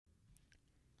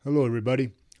Hello,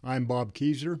 everybody. I'm Bob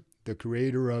Keyser, the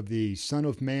creator of the Son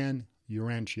of Man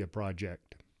Urantia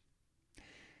project.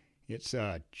 It's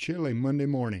a chilly Monday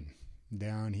morning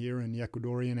down here in the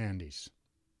Ecuadorian Andes.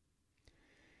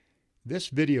 This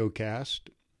videocast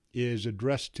is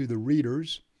addressed to the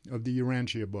readers of the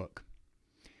Urantia book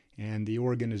and the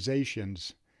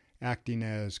organizations acting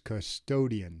as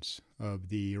custodians of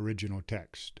the original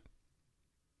text.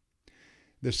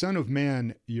 The Son of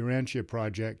Man Urantia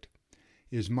project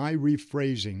is my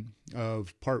rephrasing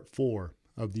of Part 4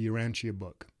 of the Urantia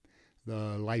book,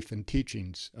 The Life and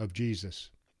Teachings of Jesus.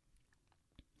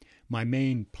 My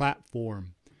main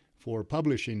platform for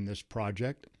publishing this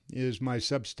project is my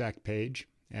Substack page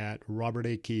at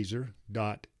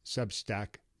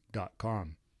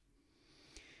robertakeyser.substack.com.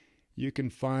 You can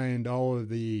find all of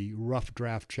the rough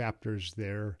draft chapters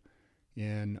there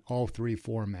in all three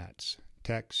formats: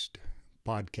 text,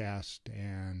 podcast,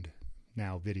 and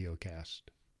now videocast.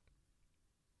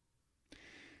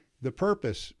 The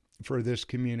purpose for this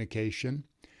communication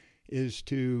is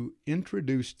to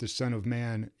introduce the Son of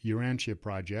Man Urantia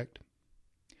project,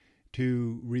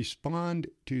 to respond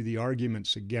to the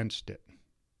arguments against it,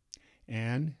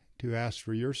 and to ask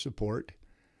for your support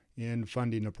in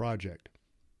funding the project.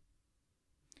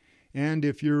 And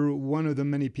if you're one of the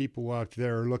many people out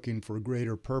there looking for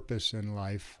greater purpose in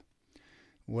life,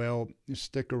 well,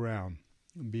 stick around.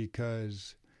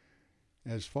 Because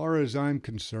as far as I'm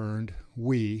concerned,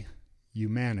 we,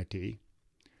 humanity,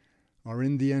 are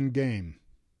in the end game.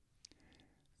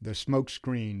 The smoke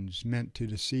screens meant to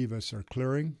deceive us are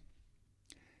clearing,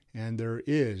 and there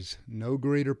is no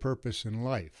greater purpose in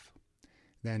life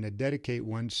than to dedicate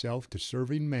oneself to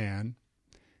serving man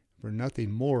for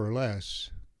nothing more or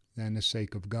less than the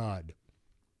sake of God.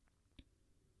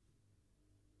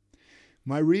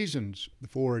 My reasons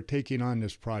for taking on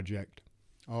this project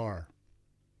are: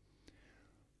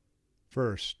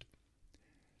 first,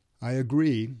 I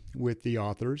agree with the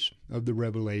authors of the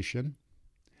Revelation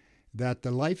that the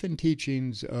life and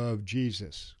teachings of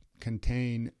Jesus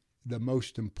contain the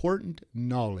most important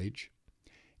knowledge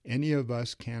any of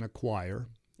us can acquire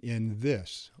in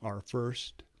this, our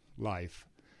first life,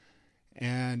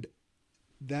 and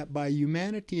that by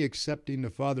humanity accepting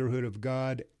the fatherhood of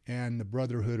God and the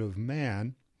brotherhood of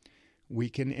man, we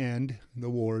can end the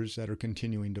wars that are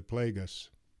continuing to plague us.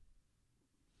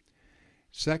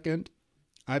 Second,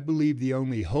 I believe the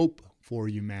only hope for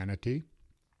humanity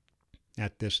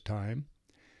at this time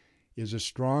is a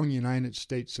strong United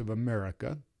States of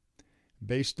America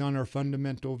based on our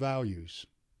fundamental values.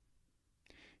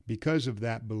 Because of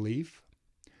that belief,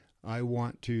 I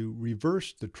want to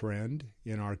reverse the trend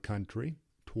in our country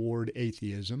toward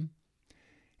atheism,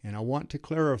 and I want to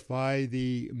clarify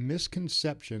the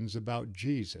misconceptions about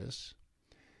Jesus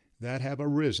that have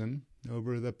arisen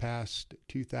over the past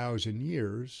 2,000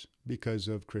 years because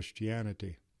of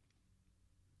Christianity.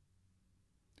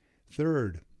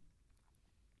 Third,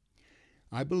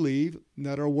 I believe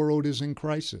that our world is in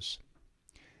crisis,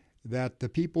 that the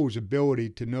people's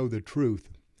ability to know the truth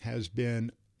has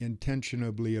been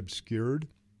intentionally obscured,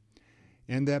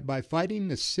 and that by fighting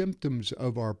the symptoms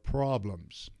of our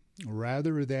problems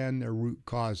rather than their root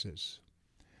causes,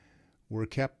 we're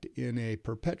kept in a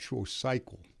perpetual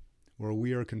cycle where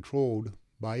we are controlled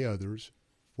by others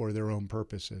for their own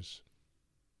purposes.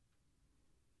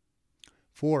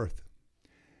 Fourth,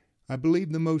 I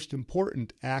believe the most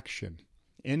important action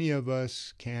any of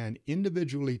us can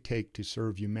individually take to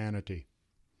serve humanity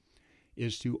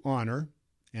is to honor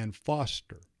and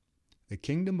foster the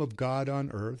kingdom of God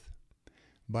on earth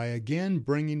by again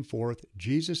bringing forth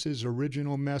Jesus'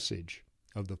 original message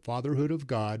of the fatherhood of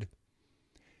God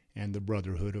and the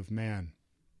brotherhood of man.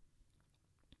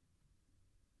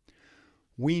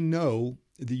 We know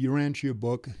the Urantia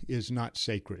book is not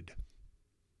sacred,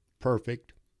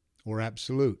 perfect, or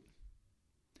absolute,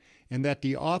 and that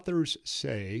the authors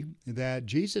say that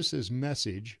Jesus'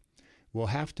 message will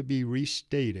have to be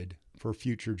restated for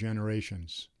future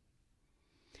generations.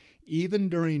 Even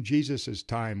during Jesus'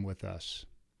 time with us,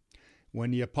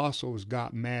 when the apostles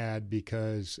got mad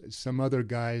because some other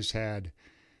guys had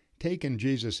taken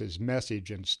Jesus'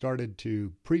 message and started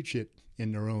to preach it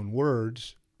in their own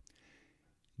words,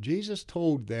 Jesus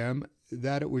told them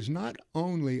that it was not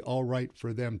only all right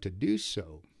for them to do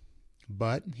so,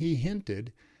 but he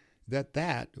hinted that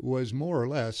that was more or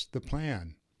less the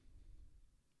plan.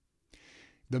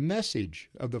 The message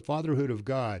of the fatherhood of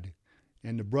God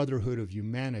and the brotherhood of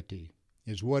humanity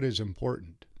is what is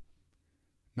important,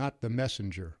 not the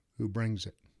messenger who brings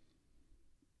it.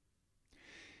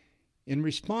 In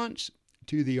response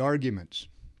to the arguments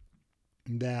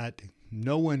that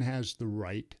no one has the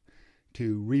right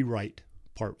to rewrite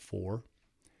part 4,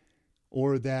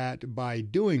 or that by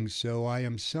doing so I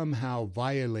am somehow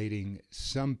violating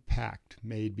some pact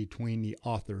made between the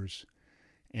authors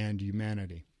and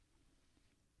humanity.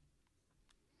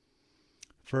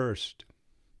 First,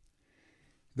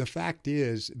 the fact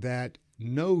is that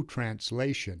no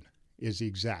translation is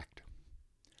exact.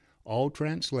 All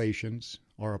translations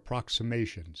are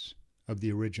approximations of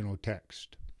the original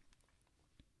text.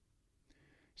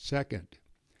 Second,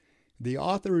 the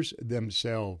authors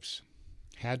themselves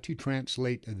had to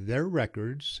translate their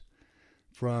records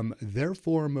from their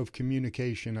form of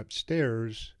communication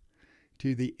upstairs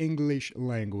to the English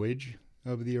language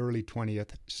of the early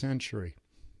 20th century.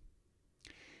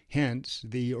 Hence,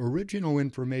 the original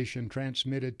information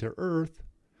transmitted to Earth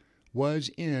was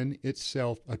in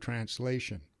itself a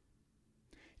translation.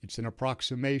 It's an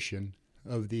approximation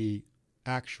of the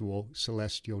actual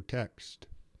celestial text.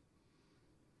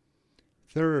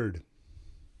 Third,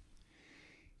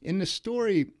 in the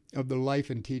story of the life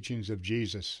and teachings of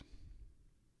Jesus,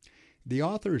 the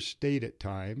authors state at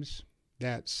times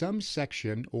that some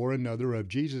section or another of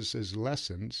Jesus'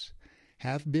 lessons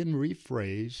have been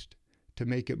rephrased to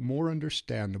make it more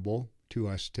understandable to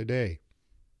us today.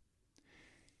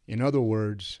 In other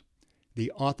words,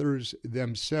 the authors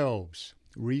themselves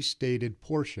restated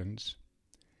portions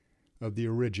of the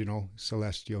original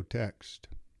celestial text.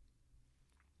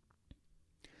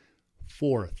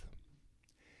 Fourth,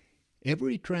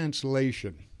 every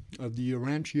translation of the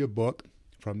Urantia book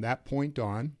from that point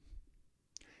on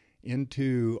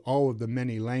into all of the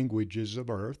many languages of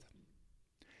Earth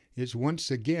is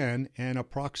once again an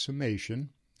approximation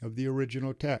of the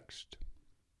original text.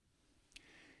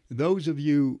 Those of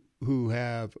you who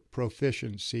have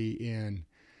proficiency in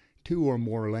 2 or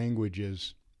more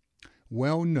languages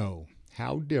well know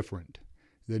how different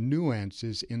the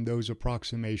nuances in those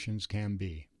approximations can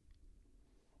be.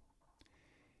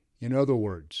 In other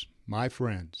words, my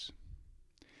friends,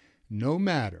 no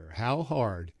matter how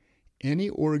hard any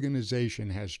organization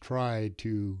has tried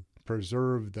to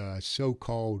preserve the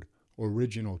so-called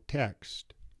original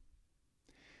text,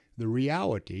 the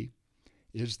reality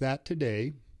is that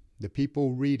today the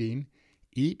people reading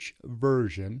each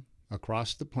version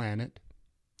across the planet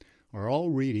are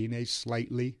all reading a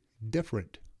slightly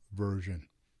different version.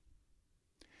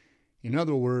 In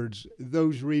other words,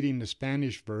 those reading the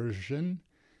Spanish version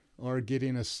are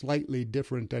getting a slightly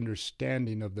different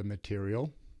understanding of the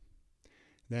material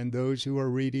than those who are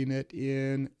reading it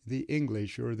in the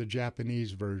English or the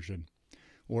Japanese version,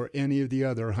 or any of the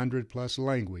other 100+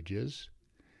 languages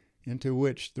into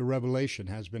which the revelation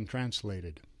has been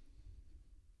translated.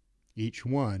 Each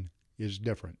one is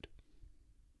different.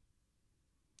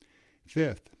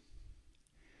 Fifth,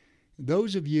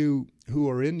 those of you who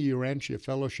are in the Urantia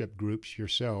fellowship groups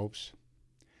yourselves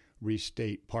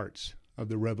restate parts of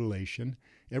the revelation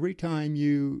every time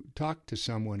you talk to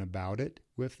someone about it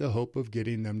with the hope of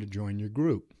getting them to join your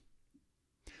group,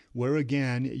 where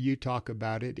again you talk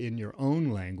about it in your own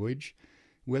language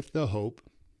with the hope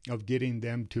of getting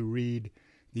them to read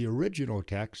the original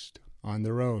text on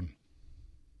their own.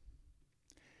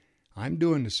 I'm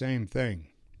doing the same thing,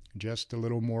 just a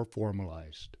little more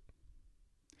formalized.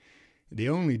 The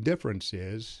only difference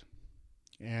is,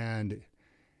 and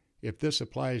if this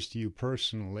applies to you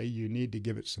personally, you need to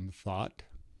give it some thought,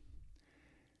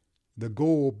 the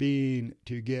goal being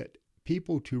to get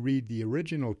people to read the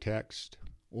original text,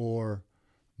 or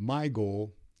my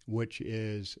goal, which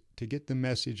is to get the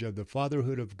message of the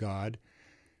fatherhood of God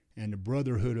and the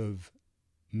brotherhood of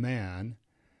man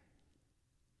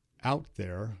out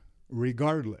there,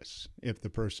 regardless if the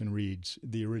person reads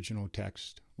the original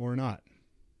text or not.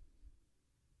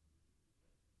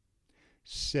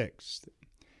 Sixth,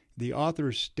 the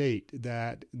authors state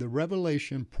that the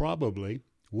revelation probably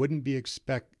wouldn't be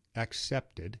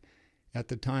accepted at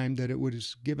the time that it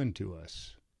was given to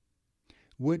us,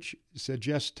 which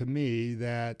suggests to me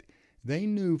that they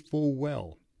knew full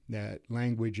well that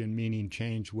language and meaning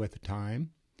change with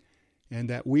time, and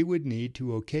that we would need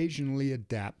to occasionally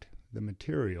adapt the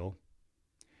material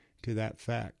to that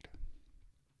fact.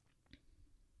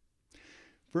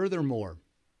 Furthermore,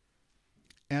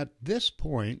 at this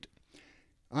point,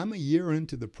 I'm a year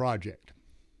into the project,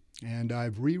 and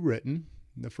I've rewritten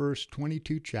the first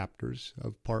 22 chapters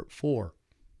of Part 4.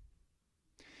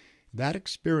 That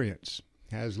experience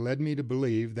has led me to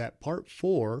believe that Part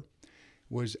 4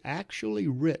 was actually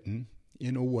written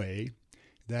in a way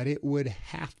that it would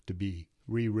have to be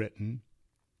rewritten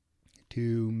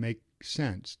to make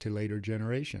sense to later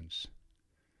generations.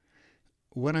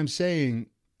 What I'm saying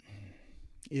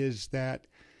is that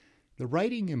the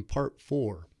writing in Part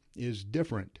 4 is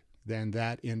different than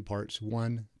that in Parts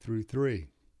 1 through 3.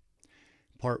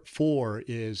 Part 4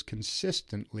 is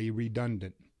consistently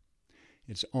redundant.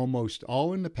 It's almost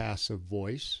all in the passive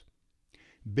voice.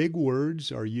 Big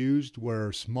words are used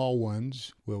where small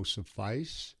ones will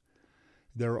suffice.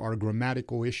 There are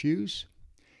grammatical issues,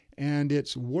 and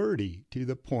it's wordy to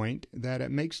the point that it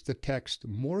makes the text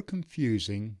more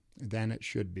confusing than it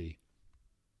should be.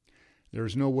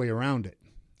 There's no way around it.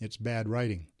 It's bad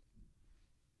writing.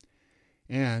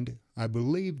 And I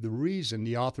believe the reason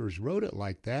the authors wrote it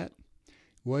like that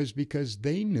was because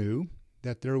they knew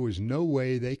that there was no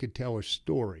way they could tell a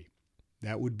story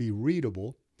that would be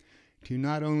readable to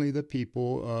not only the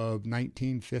people of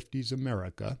 1950s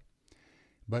America,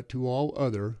 but to all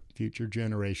other future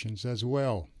generations as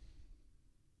well.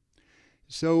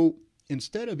 So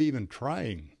instead of even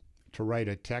trying to write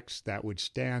a text that would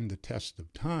stand the test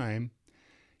of time,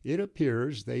 it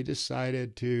appears they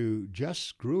decided to just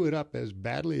screw it up as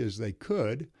badly as they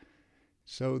could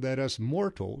so that us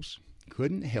mortals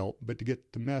couldn't help but to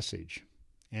get the message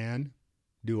and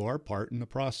do our part in the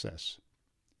process.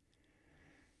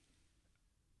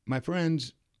 My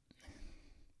friends,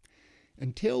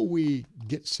 until we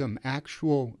get some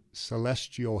actual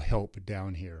celestial help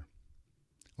down here,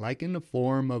 like in the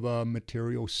form of a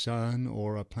material sun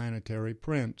or a planetary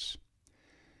prince,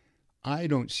 I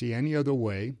don't see any other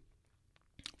way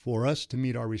for us to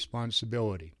meet our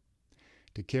responsibility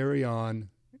to carry on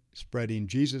spreading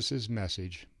Jesus'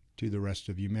 message to the rest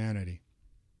of humanity.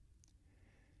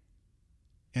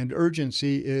 And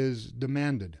urgency is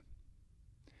demanded.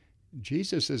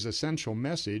 Jesus' essential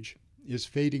message is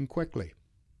fading quickly,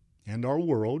 and our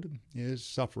world is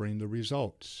suffering the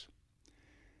results.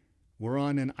 We're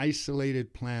on an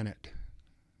isolated planet.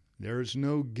 There's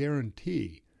no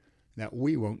guarantee that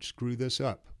we won't screw this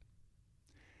up.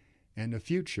 And the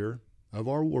future of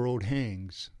our world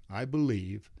hangs, I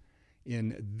believe,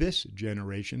 in this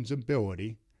generation's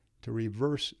ability to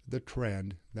reverse the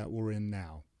trend that we're in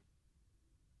now.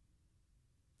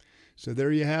 So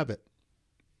there you have it.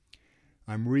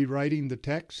 I'm rewriting the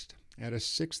text at a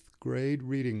 6th grade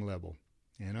reading level,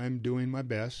 and I'm doing my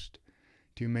best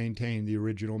to maintain the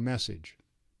original message.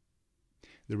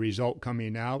 The result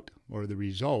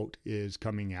is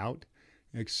coming out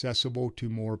accessible to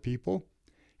more people,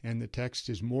 and the text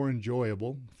is more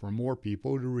enjoyable for more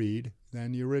people to read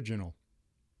than the original.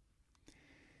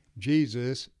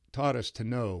 Jesus taught us to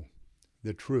know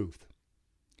the truth.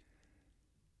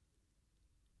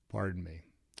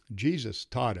 Jesus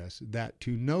taught us that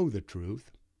to know the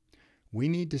truth, we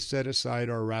need to set aside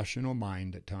our rational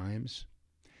mind at times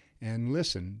and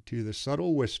listen to the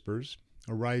subtle whispers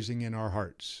arising in our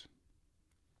hearts.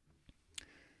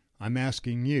 I'm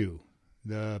asking you,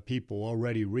 the people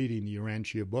already reading the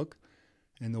Urantia book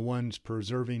and the ones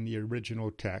preserving the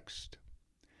original text,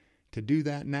 to do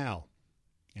that now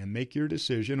and make your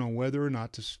decision on whether or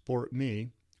not to support me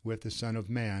with the Son of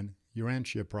Man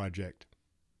Urantia project.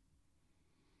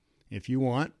 If you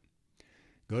want,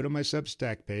 go to my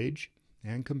Substack page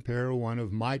and compare one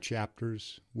of my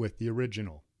chapters with the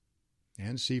original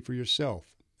and see for yourself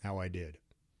how I did.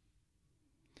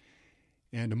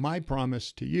 And my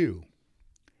promise to you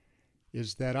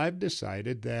is that I've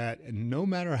decided that no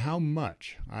matter how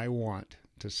much I want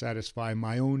to satisfy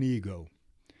my own ego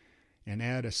and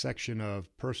add a section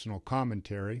of personal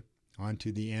commentary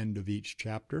onto the end of each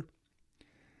chapter,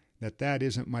 that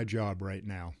isn't my job right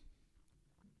now.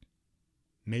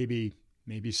 Maybe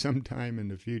sometime in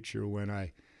the future when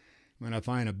I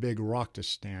find a big rock to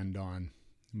stand on.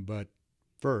 But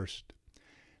first,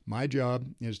 my job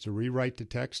is to rewrite the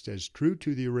text as true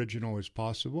to the original as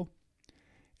possible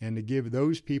and to give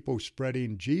those people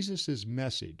spreading Jesus'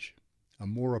 message a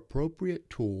more appropriate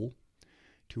tool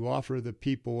to offer the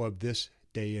people of this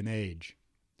day and age,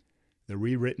 the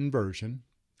rewritten version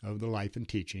of the life and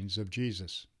teachings of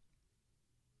Jesus.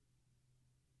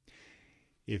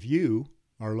 If you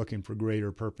are looking for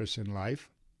greater purpose in life,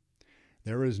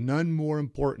 there is none more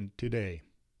important today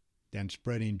than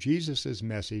spreading Jesus'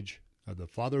 message of the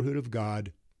fatherhood of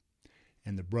God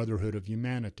and the brotherhood of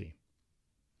humanity.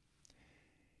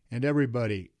 And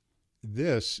everybody,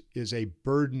 this is a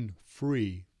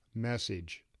burden-free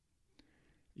message.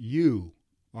 You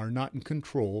are not in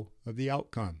control of the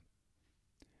outcome.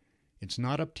 It's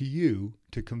not up to you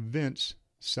to convince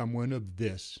someone of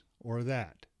this or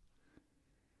that.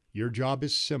 Your job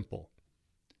is simple.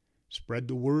 Spread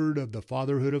the word of the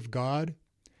fatherhood of God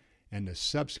and the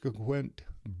subsequent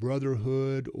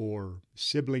brotherhood or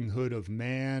siblinghood of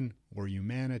man or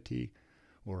humanity,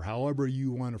 or however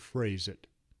you want to phrase it.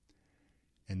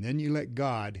 And then you let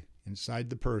God inside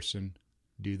the person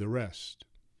do the rest.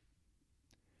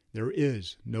 There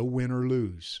is no win or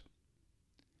lose.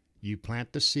 You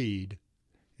plant the seed,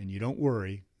 and you don't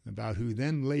worry about who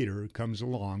then later comes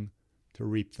along to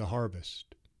reap the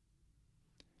harvest.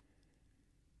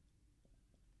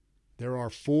 There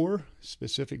are 4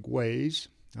 specific ways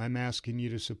I'm asking you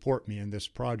to support me in this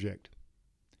project.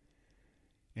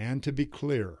 And to be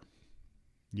clear,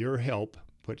 your help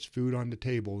puts food on the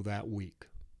table that week.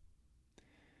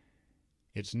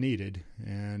 It's needed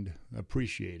and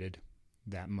appreciated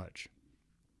that much.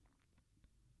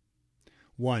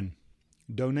 1.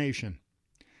 Donation.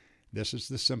 This is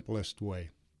the simplest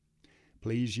way.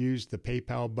 Please use the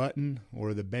PayPal button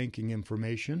or the banking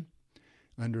information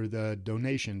under the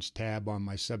Donations tab on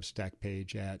my Substack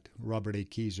page at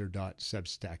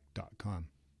robertakeyser.substack.com.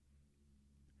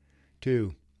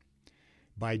 2.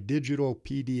 Buy digital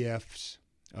PDFs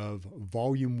of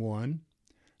Volume 1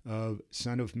 of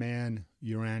Son of Man,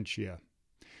 Urantia.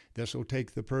 This will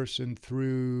take the person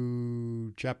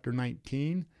through Chapter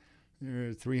 19.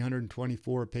 They're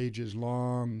 324 pages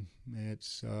long.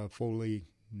 It's fully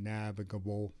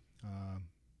navigable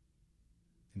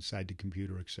inside the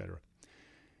computer, etc.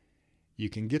 You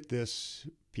can get this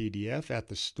PDF at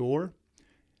the store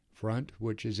front,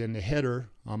 which is in the header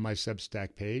on my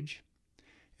Substack page,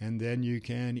 and then you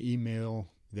can email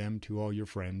them to all your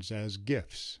friends as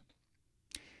gifts.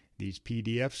 These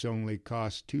PDFs only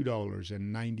cost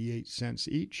 $2.98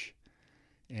 each,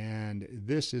 and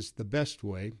this is the best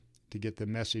way to get the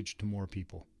message to more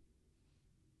people.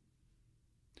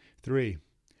 3.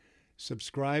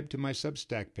 Subscribe to my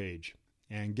Substack page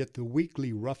and get the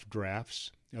weekly rough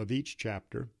drafts of each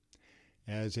chapter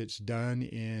as it's done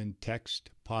in text,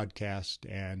 podcast,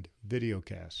 and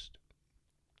videocast.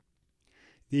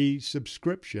 The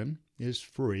subscription is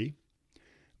free,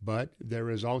 but there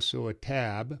is also a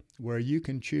tab where you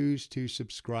can choose to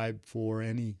subscribe for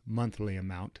any monthly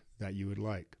amount that you would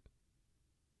like.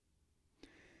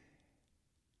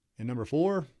 And number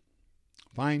 4,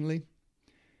 finally,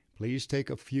 please take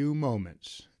a few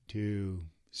moments to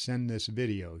send this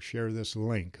video, share this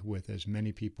link with as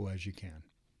many people as you can.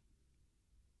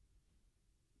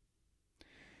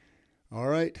 All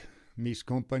right, mis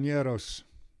compañeros,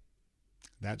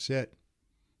 that's it.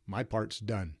 My part's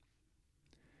done.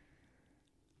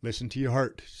 Listen to your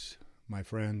hearts, my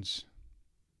friends,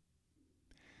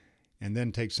 and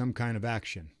then take some kind of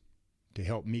action to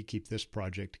help me keep this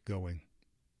project going.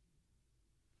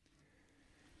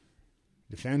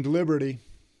 Defend liberty.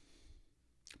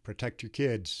 Protect your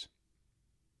kids.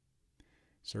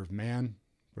 Serve man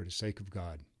for the sake of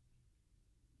God.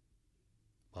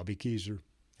 Bobby Keyser,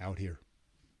 out here.